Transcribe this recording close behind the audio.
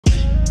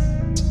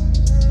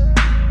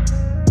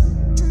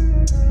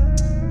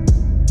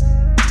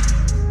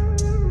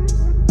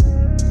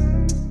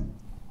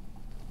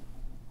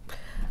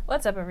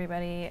What's up,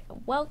 everybody?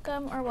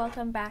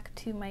 Welcome back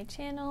to my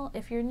channel.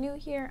 If you're new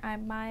here,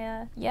 I'm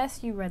Maya. Yes,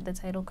 you read the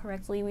title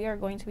correctly. We are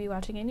going to be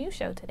watching a new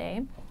show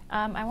today.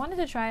 I wanted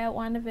to try out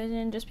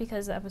WandaVision just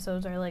because the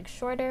episodes are like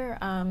shorter.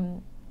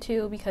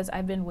 Two, because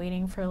I've been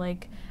waiting for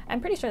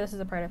I'm pretty sure this is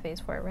a part of Phase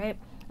 4, right?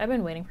 I've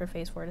been waiting for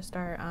Phase 4 to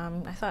start.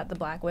 I thought the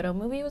Black Widow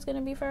movie was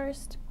gonna be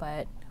first,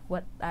 but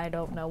I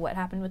don't know what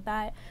happened with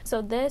that.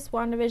 So this,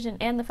 WandaVision,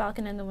 and The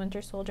Falcon and the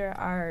Winter Soldier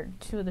are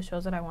two of the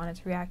shows that I wanted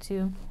to react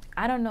to.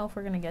 I don't know if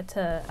we're gonna get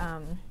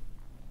to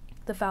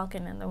The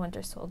Falcon and the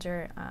Winter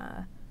Soldier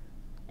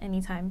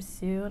anytime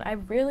soon. I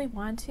really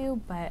want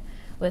to, but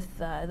with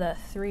the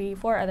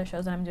 4 other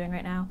shows that I'm doing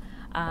right now,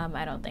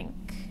 I don't think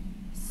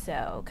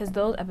so, because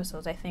those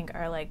episodes I think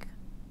are like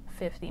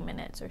 50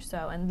 minutes or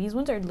so, and these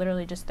ones are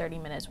literally just 30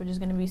 minutes, which is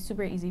going to be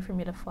super easy for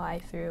me to fly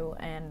through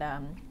and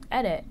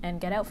edit and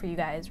get out for you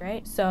guys,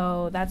 right?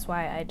 So that's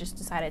why I just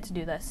decided to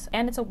do this.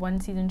 And it's a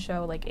 1-season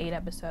show, like 8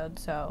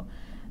 episodes, so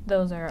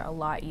those are a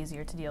lot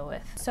easier to deal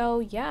with.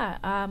 So yeah,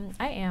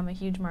 I am a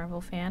huge Marvel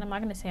fan. I'm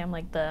not going to say I'm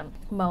like the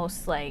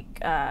most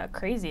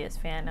craziest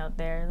fan out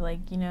there.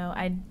 Like, you know,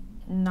 I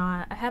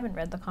haven't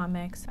read the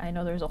comics. I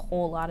know there's a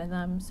whole lot of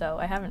them, so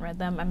I haven't read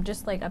them. I'm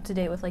just like up to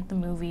date with like the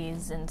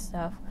movies and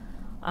stuff.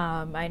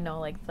 I know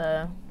like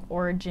the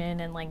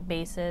origin and like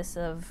basis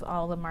of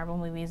all the Marvel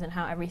movies and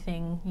how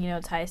everything, you know,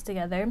 ties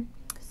together.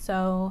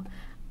 So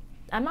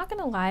I'm not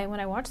gonna lie, when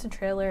I watched the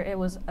trailer, it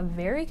was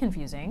very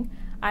confusing.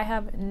 I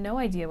have no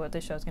idea what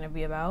this show is gonna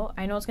be about.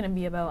 I know it's gonna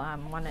be about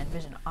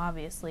WandaVision,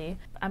 obviously.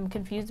 I'm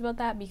confused about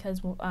that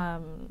because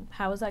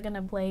how is that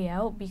gonna play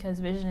out? Because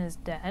Vision is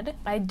dead.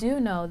 I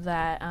do know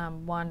that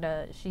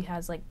Wanda, she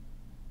has like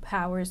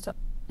powers to,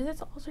 is it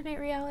to alternate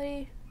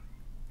reality?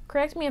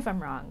 Correct me if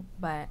I'm wrong,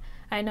 but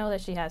I know that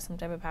she has some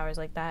type of powers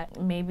like that.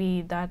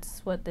 Maybe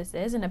that's what this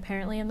is, and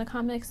apparently in the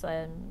comics,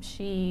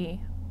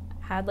 she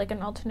had like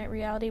an alternate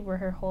reality where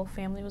her whole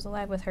family was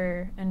alive with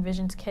her and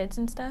Vision's kids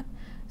and stuff.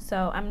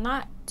 So I'm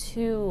not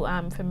too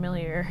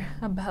familiar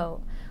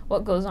about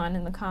what goes on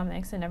in the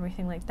comics and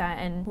everything like that,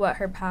 and what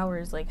her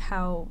powers, like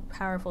how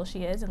powerful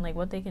she is and like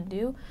what they can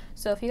do.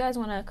 So if you guys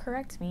want to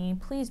correct me,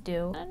 please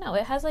do. I don't know,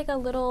 it has like a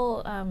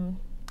little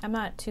I'm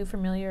not too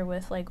familiar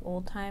with like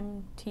old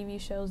time TV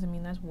shows. I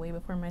mean, that's way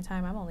before my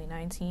time. I'm only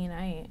 19.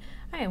 I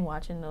ain't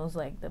watching those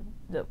like the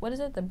what is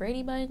it, the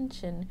Brady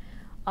Bunch and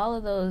all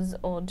of those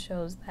old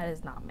shows. That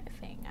is not my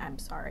thing. I'm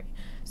sorry.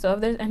 So if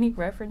there's any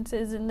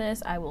references in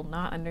this, I will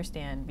not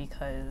understand,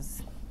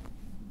 because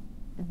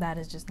that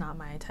is just not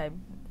my type.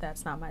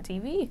 That's not my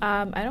TV.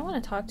 I don't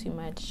want to talk too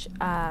much.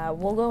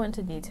 We'll go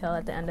into detail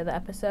at the end of the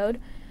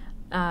episode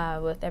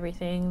with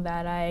everything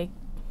that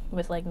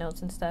with like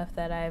notes and stuff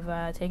that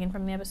I've taken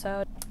from the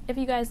episode. If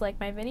you guys like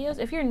my videos,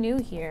 if you're new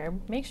here,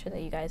 make sure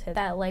that you guys hit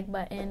that like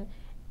button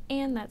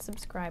and that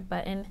subscribe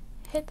button.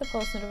 Hit the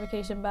post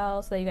notification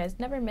bell so that you guys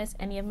never miss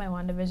any of my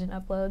WandaVision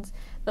uploads.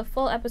 The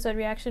full episode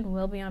reaction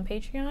will be on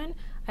Patreon.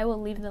 I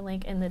will leave the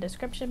link in the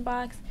description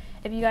box.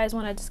 If you guys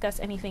want to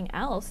discuss anything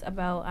else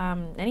about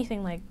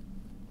anything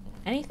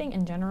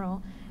in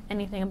general,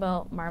 anything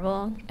about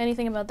Marvel,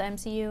 anything about the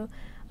MCU,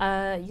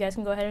 you guys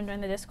can go ahead and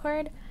join the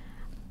Discord.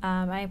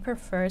 I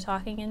prefer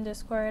talking in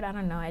Discord. I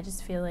don't know, I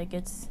just feel like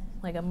it's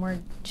like a more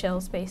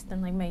chill space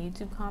than like my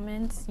YouTube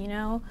comments, you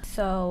know?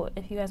 So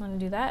if you guys want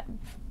to do that,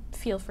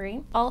 feel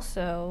free.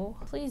 Also,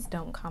 please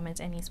don't comment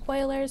any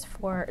spoilers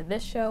for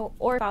this show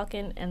or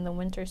Falcon and the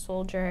Winter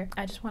Soldier.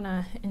 I just want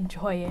to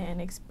enjoy it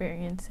and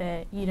experience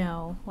it, you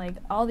know, like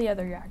all the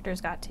other reactors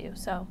got to.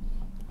 So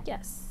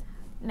yes.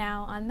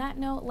 Now on that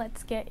note,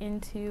 let's get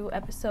into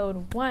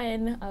episode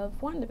 1 of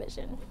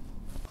WandaVision.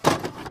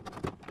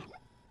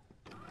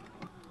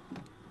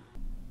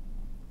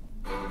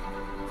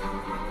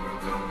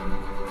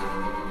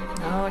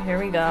 Oh, here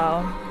we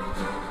go.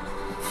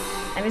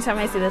 Anytime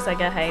I see this, I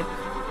get hype.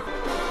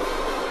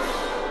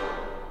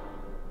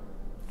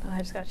 Oh, I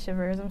just got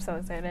shivers. I'm so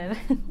excited.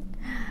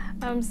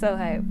 I'm so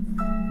hyped.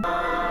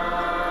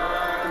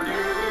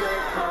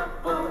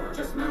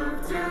 Just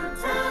moved to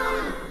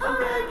town, a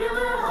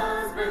regular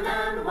husband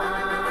and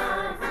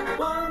wife.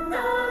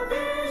 WandaVision.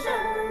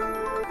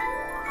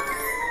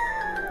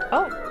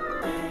 Oh.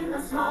 In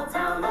a small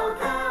town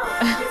locale,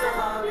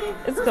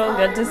 it's so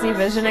good to see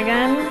Vision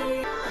again.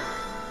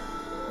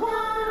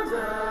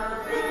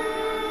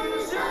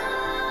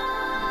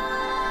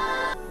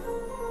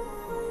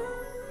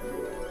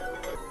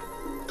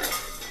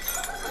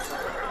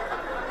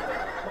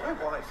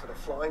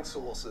 Flying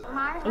saucers.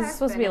 Is this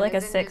supposed to be like a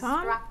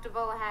sitcom?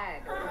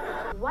 Head.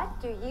 What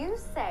do you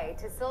say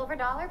to silver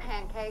dollar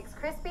pancakes,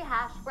 crispy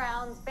hash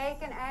browns,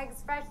 bacon,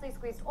 eggs, freshly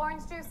squeezed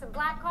orange juice, and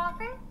black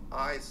coffee?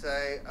 I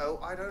say, oh,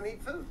 I don't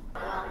eat food.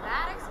 Well,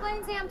 that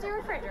explains the empty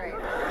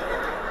refrigerator.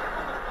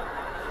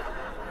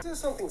 Is there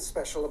something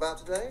special about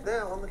today?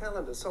 There on the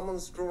calendar,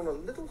 someone's drawn a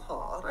little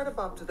heart right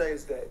above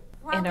today's date.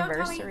 Well, anniversary.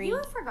 Don't tell me you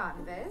have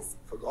forgotten, Viz.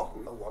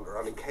 Forgotten? No wonder.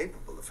 I'm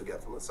incapable of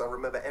forgetfulness. I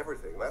remember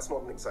everything. That's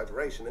not an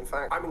exaggeration. In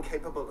fact, I'm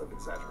incapable of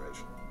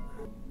exaggeration.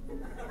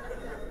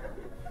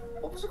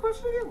 What was the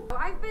question again?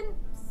 I've been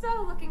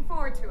so looking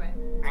forward to it.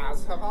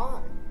 As have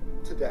I.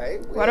 Today,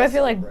 Why do I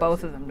feel like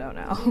both of them don't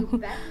know?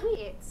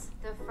 It's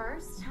the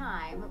first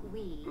time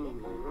we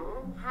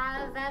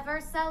have ever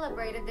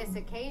celebrated this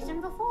occasion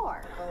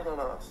before. Hold on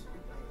us.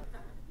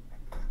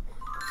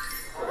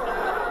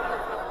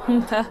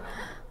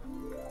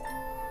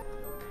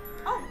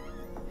 Oh,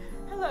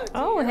 hello, dear.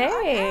 Oh,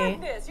 hey. I'm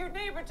Agnes, your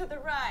neighbor to the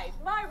right.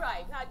 My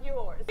right, not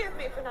yours. Forgive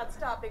me for not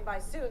stopping by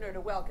sooner to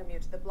welcome you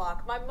to the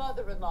block. My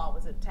mother-in-law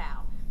was in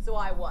town, so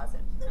I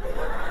wasn't.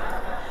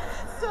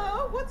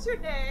 So, what's your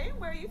name?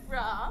 Where are you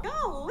from?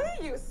 Golly,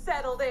 you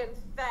settled in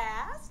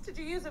fast. Did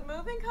you use a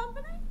moving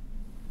company?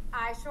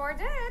 I sure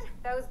did.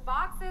 Those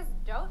boxes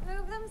don't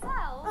move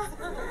themselves.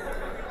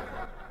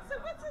 So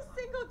what's a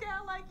single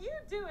gal like you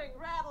doing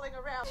rattling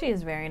around? She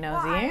is very Well,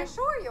 I nosy.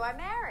 assure you, I'm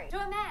married to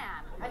a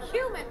man, a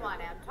human one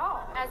and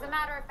tall. As a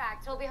matter of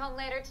fact, he'll be home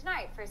later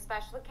tonight for a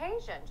special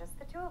occasion, just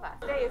the two of us.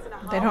 Today isn't a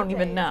They don't holiday,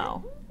 even is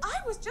know. it?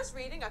 I was just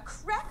reading a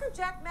Cracker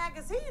Jack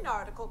magazine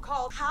article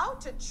called How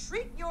to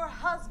Treat Your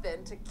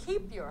Husband to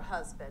Keep Your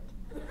Husband.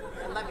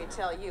 And let me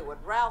tell you,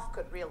 what Ralph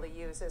could really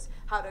use is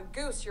how to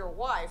goose your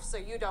wife so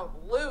you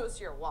don't lose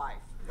your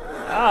wife.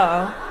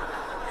 Oh.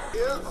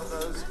 Here are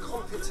those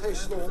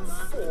computational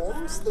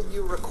forms that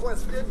you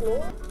requested,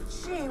 Lord.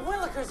 Gee,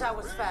 Willikers, that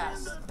was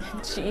fast.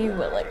 Gee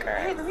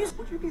williker. the music.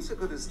 Would you be so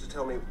good as to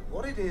tell me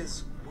what it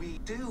is we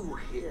do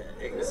here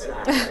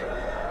exactly?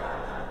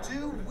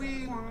 Do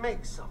we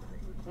make something?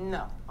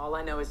 No. All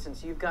I know is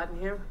since you've gotten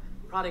here,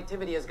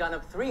 productivity has gone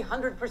up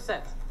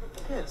 300%.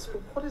 Yes,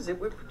 but what is it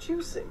we're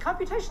producing?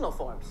 Computational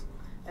forms.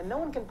 And no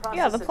one can process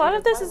Yeah, the it plot in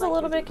of this quite is a like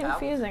little you bit do, pal.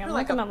 confusing. I'm You're not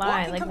like a gonna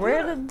lie. walking Like,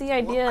 where computer. did the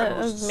idea Well, I of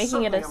most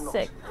making it a certainly am not.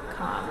 sitcom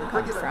come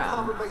Regular from?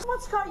 carbon-based-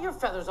 What's got your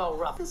feathers all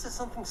rough? This is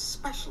something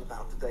special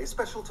about today,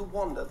 special to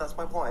Wanda, that's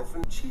my wife,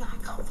 and gee, I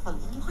can't for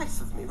the life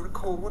of me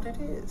recall what it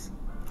is.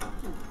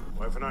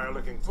 Wife and I are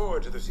looking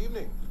forward to this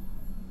evening.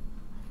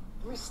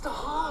 Mr.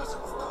 Hart,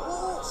 of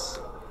course!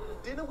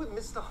 Dinner with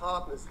Mr.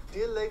 Hart and his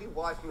dear lady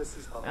wife,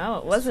 Mrs. Hart. Oh,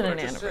 it wasn't What an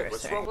I just said.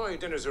 What's anniversary. wrong? Boy,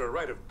 dinners are a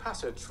rite of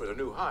passage for the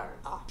new hire.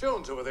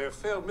 Jones over there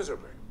failed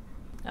miserably.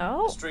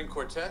 Oh. String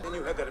quartet, and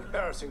you had that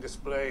embarrassing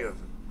display of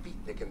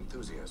beatnik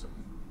enthusiasm.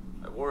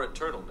 I wore a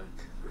turtleneck.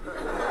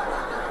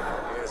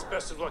 Yes,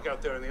 best of luck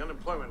out there in the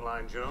unemployment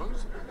line,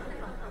 Jones.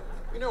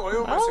 You know, I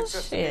owe my Oh,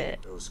 success to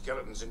shit. those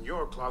skeletons in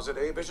your closet,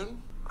 eh,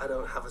 Vision? I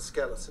don't have a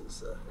skeleton,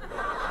 sir.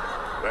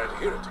 Glad to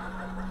hear it.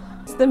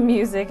 It's the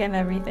music and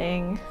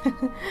everything.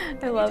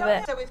 I love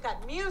it. So we've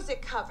got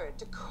music covered,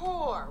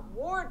 decor,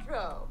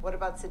 wardrobe. What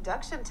about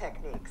seduction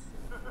techniques?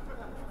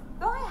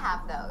 Oh, I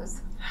have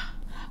those.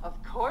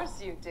 Of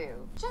course you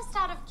do. Just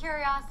out of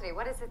curiosity,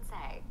 what does it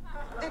say?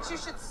 That you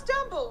should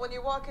stumble when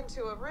you walk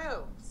into a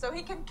room so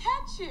he can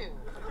catch you.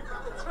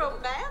 It's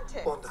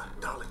romantic. Wanda,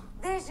 darling,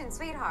 Vision,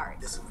 sweetheart.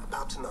 listen,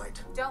 about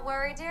tonight. Don't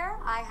worry, dear.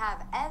 I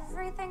have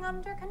everything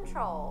under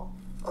control.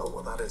 Oh,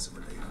 well, that is a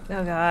relief.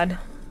 Oh God.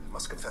 I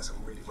must confess,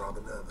 I'm really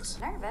rather nervous.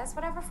 Nervous?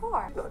 Whatever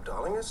for? No,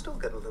 darling, I still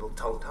get a little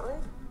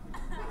tongue-tied.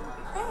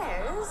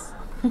 Liz?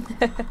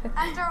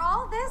 After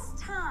all this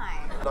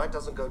time. Night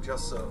doesn't go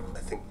just so. I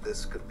think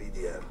this could be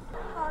the end.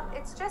 Well,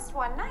 it's just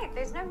one night.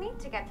 There's no need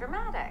to get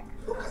dramatic.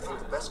 Look, I think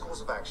the best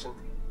course of action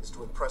is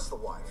to impress the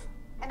wife.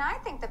 And I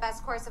think the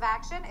best course of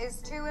action is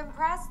to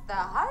impress the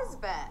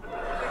husband.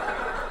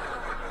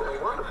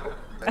 Well, wonderful.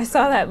 I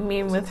saw that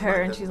meme with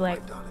her, and she's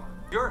like, My darling.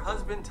 Your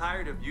husband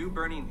tired of you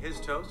burning his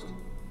toast?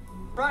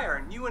 Try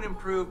our new and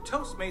improved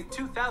Toastmate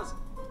 2000.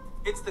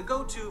 It's the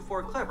go-to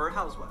for clever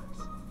housewives.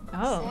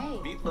 "Oh,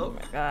 Meatloaf oh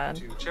my God."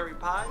 to cherry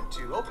pie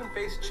to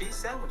open-faced cheese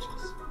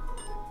sandwiches.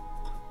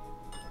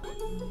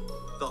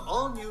 The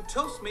all-new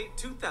Toastmate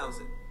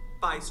 2000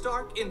 by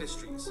Stark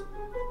Industries.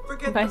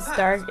 Forget By the past.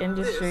 Stark This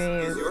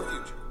Industries. is your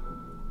future.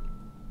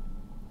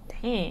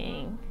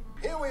 Dang."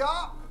 Here we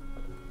are.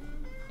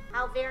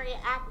 How very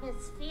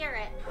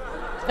atmospheric.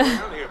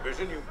 Down here,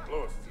 Vision, you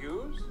blow a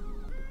fuse?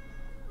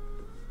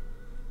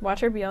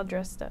 Watch her be all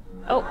dressed up.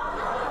 Oh,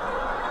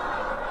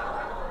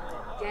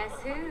 Guess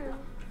who?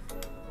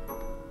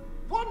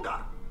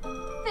 Wanda!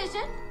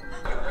 Vision?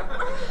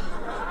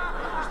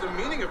 What's the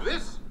meaning of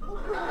this?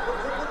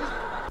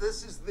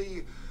 This is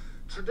the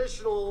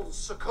traditional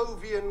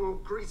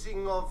Sokovian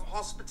greeting of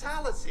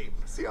hospitality.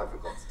 See, I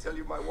forgot to tell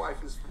you my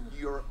wife is from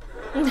Europe.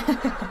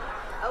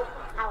 Oh,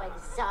 how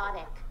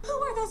exotic. Who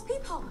are those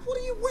people? What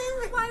are you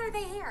wearing? Why are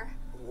they here?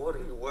 What are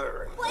you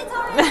wearing? Well, it's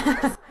our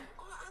anniversary.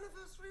 Our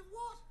anniversary of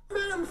what?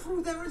 Man,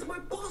 through there is my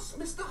boss,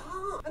 Mr.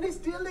 Hart, and his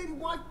dear lady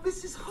wife,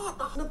 Mrs. Hart,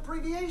 an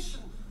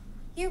abbreviation.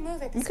 You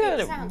move at the You speed of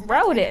could've sound.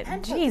 wrote That's it.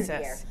 when the pen filter Jesus.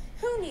 here.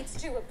 Who needs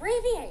to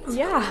abbreviate?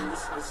 yeah.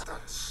 This is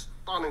that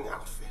stunning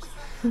outfit.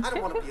 I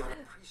don't want to be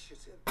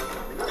unappreciative. Oh,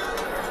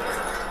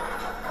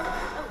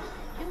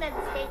 you men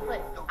stay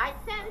put. I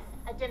sense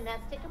a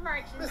domestic Mrs.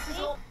 emergency.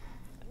 Hart,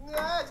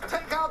 yes,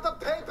 take out the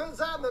papers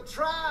and the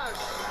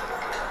trash.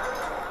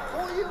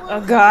 Or you will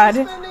Oh, God.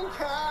 be spending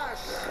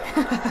cash.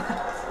 You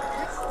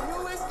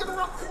ain't gonna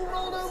rock and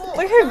roll no more.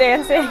 Look at her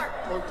dancing.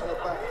 Don't talk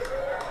back.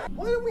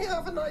 Why don't we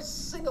have a nice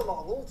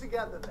sing-along all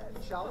together then,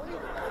 shall we?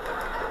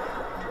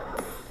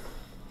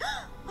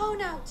 Oh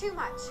no, too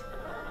much.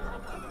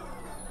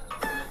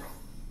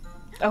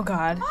 Oh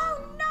God.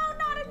 Oh no,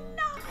 not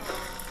enough!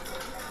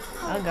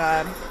 Oh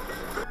God.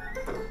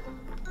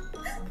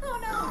 Oh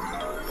no!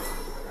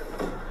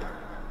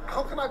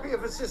 How can I be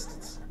of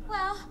assistance?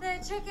 Well,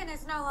 the chicken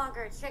is no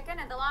longer a chicken,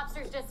 and the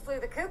lobsters just flew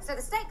the coop, so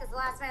the steak is the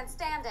last man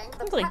standing.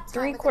 The It's like prep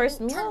time with the 3-course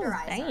meat meals.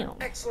 tenderizer. Damn.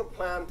 Excellent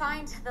plan.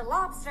 Find the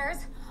lobsters.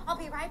 I'll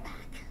be right back.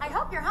 I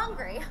hope you're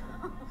hungry.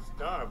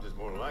 Starved is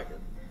more like it.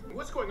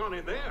 What's going on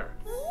in there?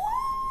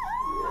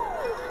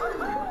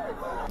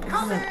 This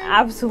is an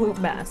absolute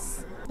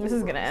mess. This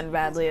is gonna end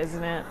badly,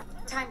 isn't it?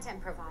 Time to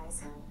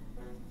improvise.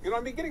 You know,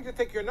 I'm beginning to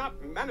think you're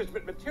not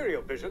management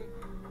material, Vision.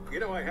 You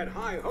know, I had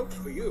high hopes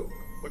for you,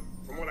 but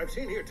from what I've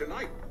seen here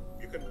tonight,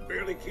 you can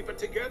barely keep it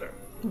together.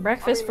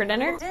 Breakfast for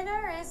dinner?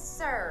 Dinner is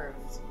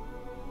served.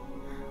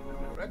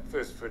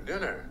 Breakfast for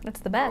dinner. That's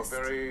the best.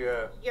 Oh, very,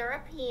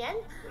 European.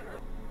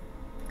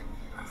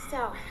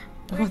 So,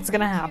 What's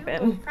gonna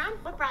happen? from?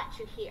 What brought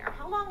you here?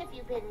 How long have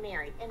you been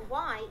married? And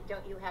why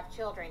don't you have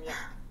children yet?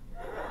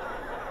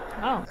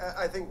 Oh.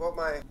 I think what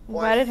my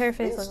Why wife did her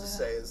face means look to like that?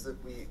 say is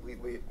that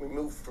we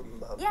moved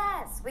from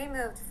Yes, we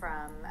moved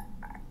from.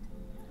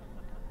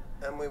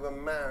 and we were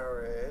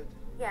married.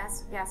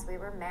 Yes, we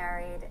were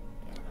married.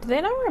 Do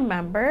they not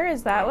remember?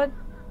 Is that what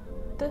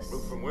this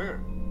Moved from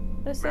where?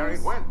 this Married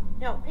is? when?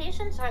 No,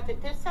 patients are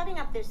that they're setting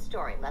up their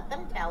story. Let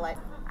them tell it.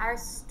 Our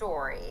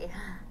story.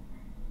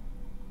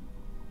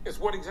 Yes,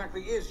 what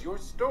exactly is your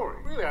story?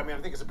 Really, I mean,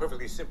 I think it's a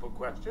perfectly simple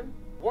question.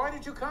 Why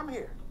did you come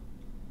here?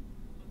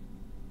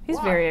 He's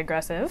Why? very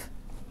aggressive.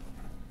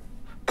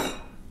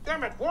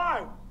 Damn it,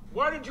 why?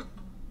 Why did you...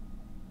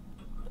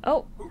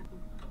 Oh,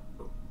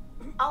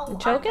 Oh,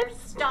 choking? Arthur,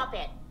 stop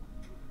it.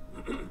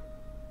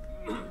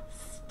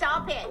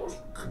 Stop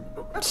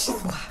it.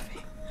 she's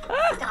laughing.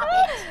 Stop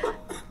it.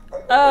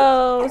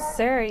 Oh,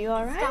 sir, are you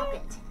alright? Stop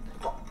it.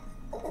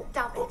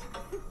 Stop it.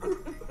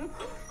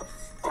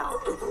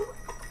 Stop it.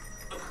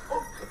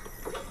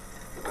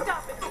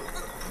 Stop it.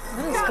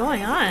 What is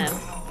going on?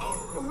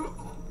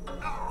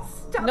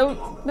 Stop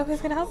No,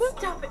 nobody's gonna help him?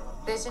 Stop it.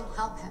 Vision,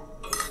 help him.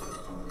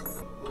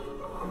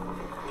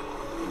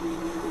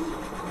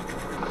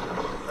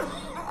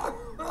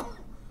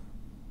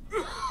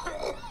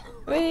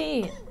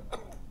 Wait,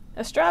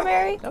 a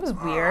strawberry? That was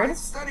weird.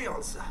 Steady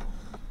on, sir.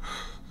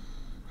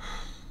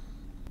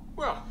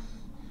 Well,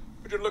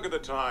 would you look at the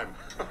time?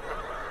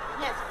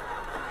 Yes.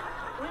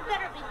 We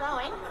better be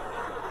going.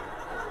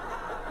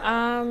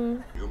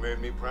 You made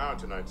me proud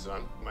tonight,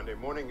 son. Monday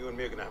morning, you and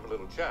me are gonna have a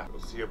little chat.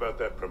 We'll see about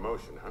that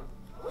promotion, huh?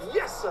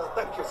 Yes, sir.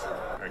 Thank you,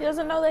 sir. He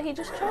doesn't know that he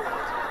just choked.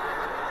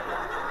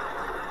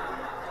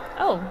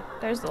 Oh,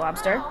 there's the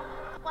lobster. Oh,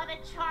 what a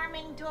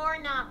charming door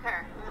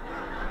knocker.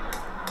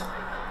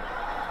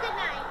 Good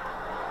night.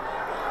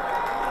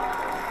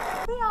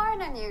 We are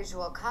an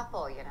unusual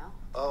couple, you know.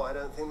 Oh, I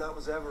don't think that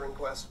was ever in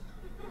question.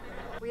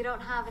 We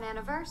don't have an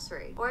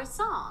anniversary, or a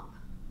song,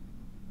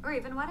 or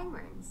even wedding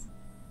rings.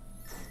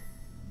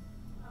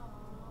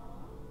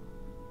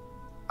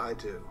 I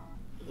do.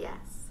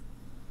 Yes,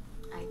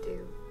 I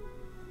do.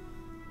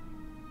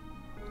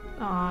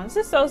 Aw, this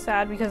is so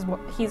sad because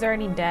he's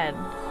already dead.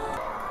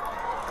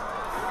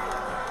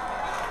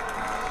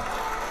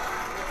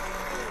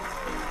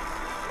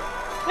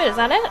 Wait, is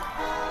that it?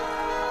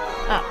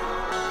 Oh.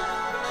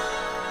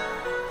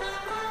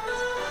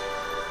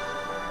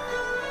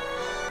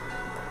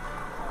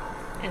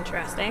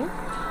 Interesting.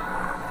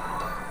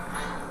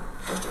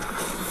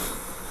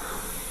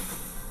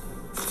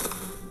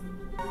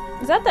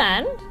 Is that the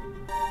end?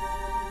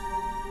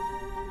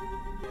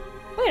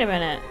 Wait a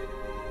minute.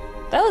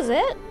 That was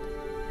it?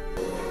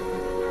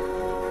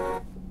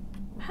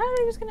 How are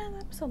they just gonna have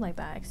an episode like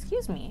that?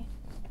 Excuse me.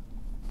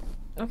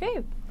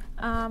 Okay.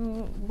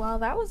 Well,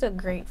 that was a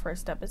great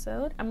first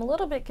episode. I'm a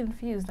little bit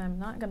confused, I'm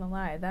not gonna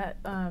lie. That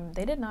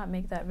they did not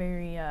make that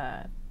very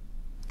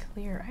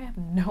clear. I have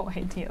no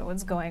idea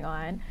what's going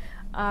on.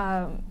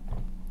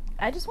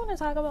 I just want to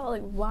talk about,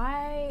 like,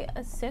 why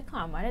a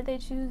sitcom? Why did they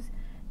choose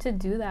to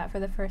do that for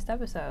the first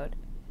episode?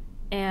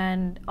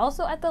 And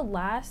also at the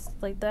last,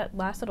 like, that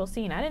last little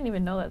scene, I didn't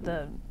even know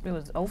that it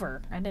was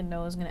over. I didn't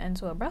know it was gonna end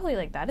so abruptly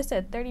like that. It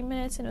said 30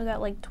 minutes and it was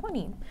at like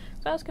 20,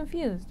 so I was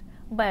confused.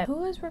 But who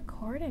was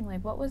recording?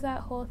 Like, what was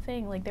that whole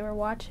thing? Like, they were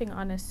watching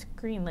on a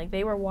screen. Like,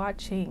 they were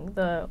watching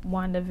the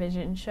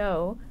WandaVision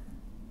show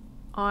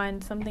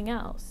on something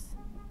else.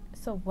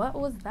 So what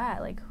was that?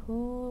 Like,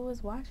 who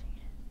was watching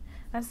it?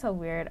 That's so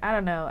weird. I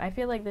don't know. I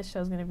feel like this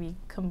show's gonna be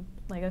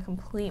like a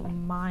complete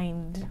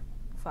mind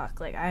fuck.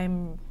 Like,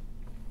 I'm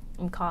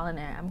calling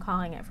it. I'm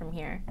calling it from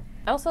here.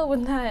 Also,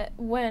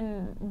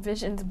 when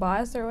Vision's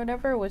boss or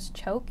whatever was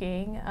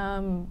choking,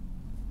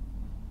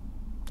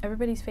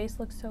 everybody's face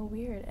looked so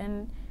weird.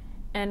 And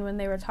when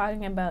they were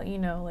talking about, you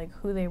know, like,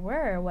 who they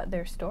were, what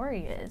their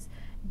story is,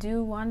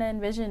 do Wanda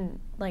and Vision,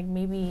 like,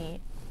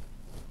 maybe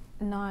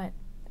not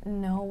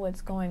know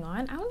what's going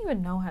on? I don't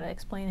even know how to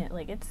explain it.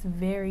 Like, it's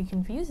very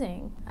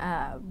confusing.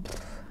 I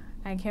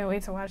can't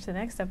wait to watch the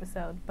next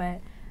episode, but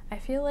I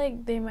feel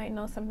like they might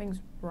know something's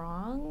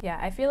wrong. Yeah,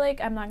 I feel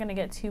like I'm not gonna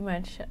get too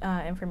much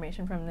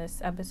information from this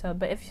episode,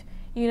 but if,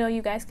 you know,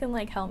 you guys can,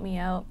 like, help me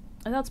out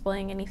without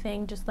spoiling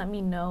anything, just let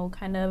me know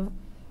kind of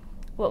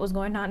what was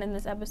going on in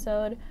this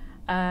episode.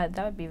 That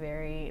would be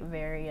very,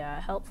 very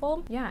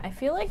helpful. Yeah, I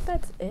feel like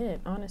that's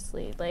it,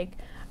 honestly. Like,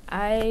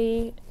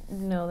 I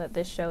know that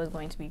this show is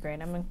going to be great.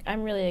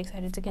 I'm really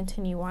excited to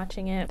continue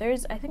watching it.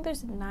 I think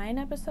there's 9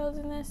 episodes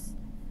in this.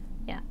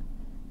 Yeah,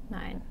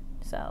 9.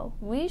 So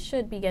we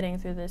should be getting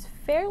through this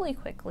fairly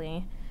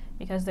quickly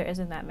because there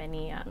isn't that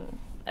many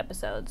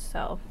episodes.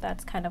 So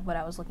that's kind of what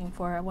I was looking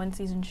for, a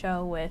 1-season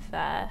show with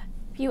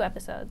few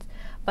episodes.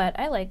 But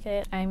I like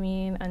it. I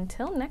mean,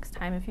 until next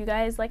time, if you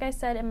guys, like I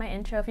said in my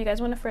intro, if you guys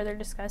want to further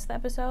discuss the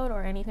episode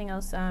or anything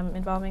else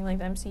involving like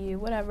the MCU,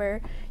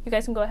 whatever, you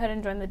guys can go ahead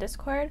and join the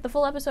Discord. The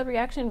full episode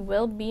reaction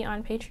will be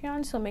on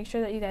Patreon, so make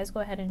sure that you guys go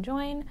ahead and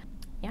join.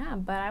 Yeah,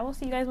 but I will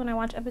see you guys when I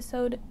watch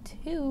episode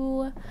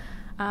 2.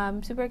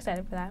 I'm super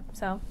excited for that.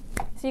 So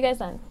see you guys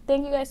then.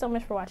 Thank you guys so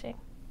much for watching.